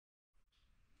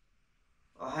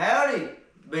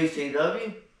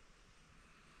BCW.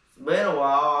 It's been a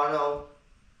while, I know.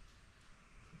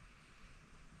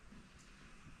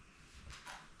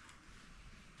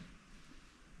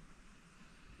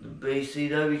 The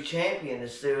BCW champion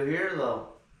is still here though.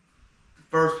 The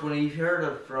first one you've heard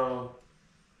of from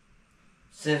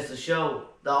since the show.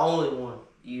 The only one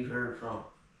you've heard from.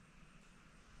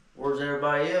 Where's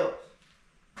everybody else?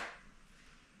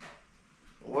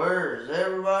 Where's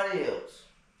everybody else?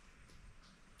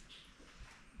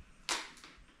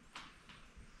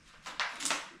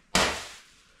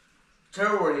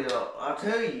 I'll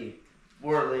tell you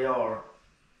where they are.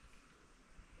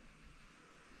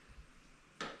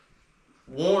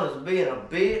 One is being a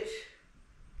bitch.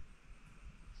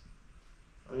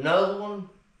 Another one,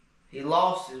 he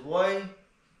lost his way.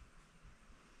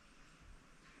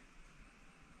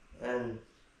 And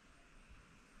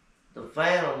the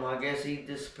Phantom, I guess he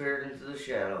disappeared into the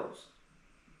shadows.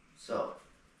 So,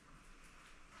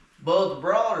 Bub the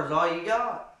Brawler's all you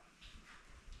got.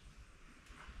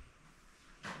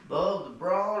 Bub the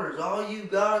Brawler's all you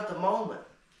got at the moment.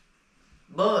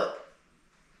 But,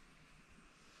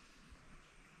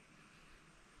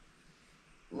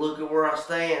 look at where I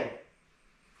stand.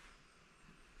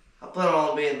 I plan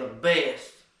on being the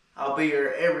best. I'll be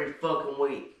here every fucking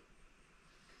week.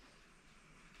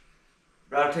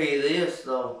 But I'll tell you this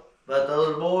though, about the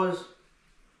other boys,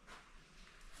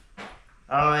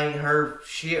 I ain't heard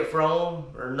shit from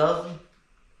them or nothing.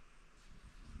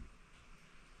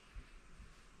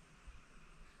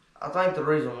 I think the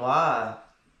reason why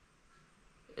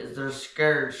is they're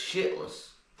scared shitless.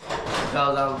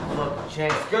 Because I'm fucking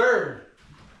champion. Scared?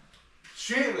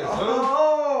 Shitless,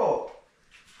 Oh!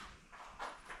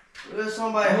 There's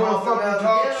somebody you wanna hopping out fucking the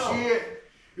talk ghetto. shit?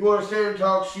 You wanna sit and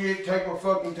talk shit, take my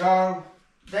fucking time?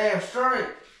 Damn straight.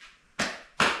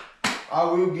 I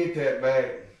will get that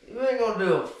back. You ain't gonna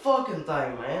do a fucking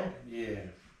thing, man. Yeah.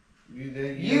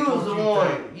 You was the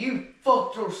one. You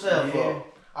fucked yourself up.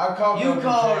 I called You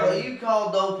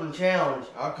called the open challenge.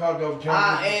 I called the open I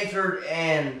challenge. answered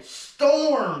and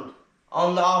stormed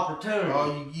on the opportunity.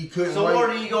 Oh, you couldn't so wait. what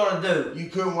are you gonna do? You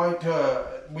couldn't wait till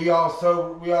we all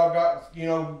got, you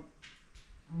know,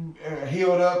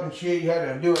 healed up and shit. You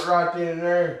had to do it right then and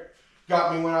there.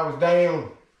 Got me when I was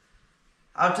down.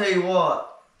 I'll tell you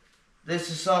what. This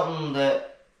is something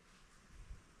that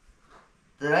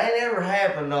ain't ever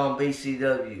happened on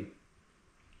BCW.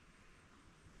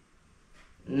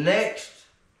 Next,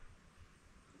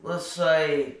 let's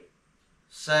say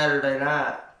Saturday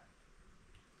night,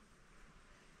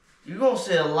 you're going to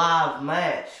see a live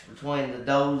match between the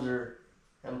Dozer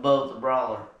and Bub the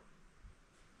Brawler.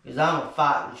 Because I'm a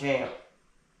fighting champ.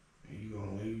 You're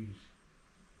going to lose.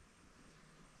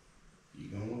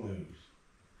 You're going to lose.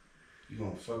 You're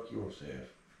going to fuck yourself.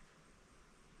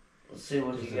 Let's see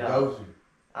what you The got. Dozer.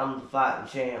 I'm the fighting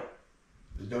champ.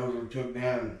 The Dozer took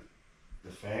down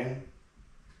the Phantom.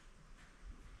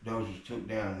 Dozer took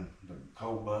down the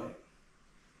Cold Blood.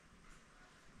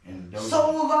 And the Dozer.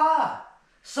 So have I.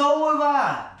 So have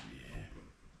I. Yeah.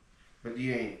 But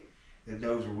you ain't. The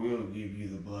Dozer will give you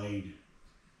the blade.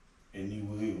 And you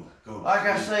will go. Like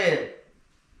I said,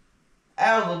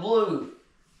 out of the blue,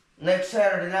 next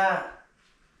Saturday night,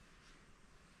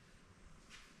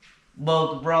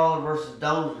 Bub the Brawler versus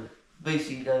Dozer,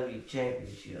 BCW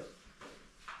Championship.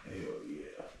 Hell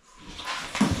yeah.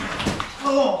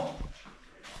 Oh!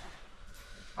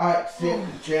 I accept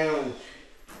the challenge.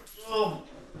 Oh!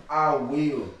 I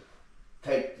will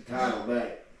take the title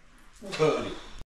back. Cut it.